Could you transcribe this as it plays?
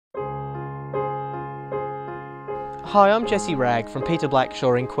Hi, I'm Jesse Ragg from Peter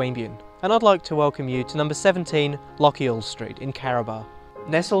Blackshaw in Queanbeyan, and I'd like to welcome you to number 17 Lochiel Street in Karabar.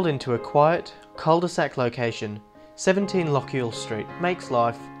 Nestled into a quiet, cul-de-sac location, 17 Lochiel Street makes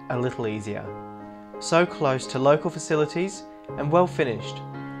life a little easier. So close to local facilities and well finished,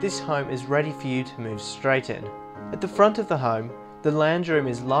 this home is ready for you to move straight in. At the front of the home, the lounge room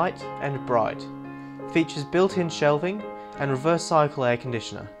is light and bright, features built-in shelving and reverse cycle air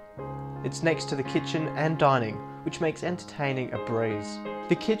conditioner. It's next to the kitchen and dining, which makes entertaining a breeze.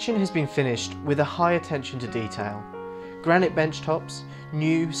 The kitchen has been finished with a high attention to detail. Granite bench tops,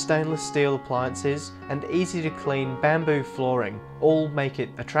 new stainless steel appliances and easy to clean bamboo flooring all make it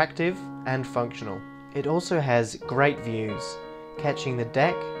attractive and functional. It also has great views, catching the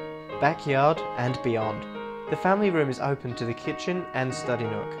deck, backyard and beyond. The family room is open to the kitchen and study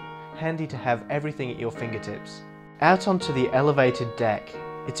nook, handy to have everything at your fingertips. Out onto the elevated deck,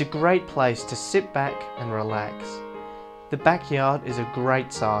 it's a great place to sit back and relax. The backyard is a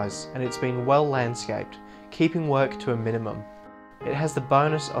great size and it's been well landscaped, keeping work to a minimum. It has the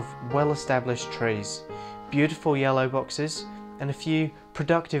bonus of well-established trees, beautiful yellow boxes and a few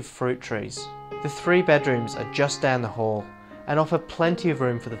productive fruit trees. The 3 bedrooms are just down the hall and offer plenty of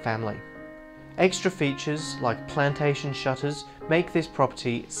room for the family. Extra features like plantation shutters make this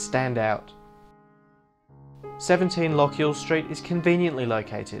property stand out. 17 Lochiel Street is conveniently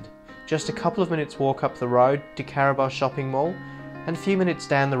located, just a couple of minutes walk up the road to Karabar Shopping Mall, and a few minutes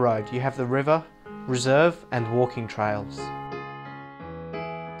down the road you have the river, reserve and walking trails.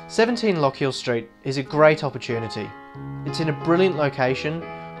 17 Lochiel Street is a great opportunity. It's in a brilliant location,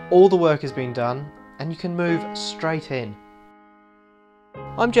 all the work has been done and you can move straight in.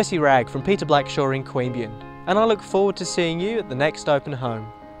 I'm Jesse Ragg from Peter Blackshaw in Queanbeyan, and I look forward to seeing you at the next open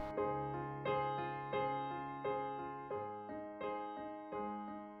home.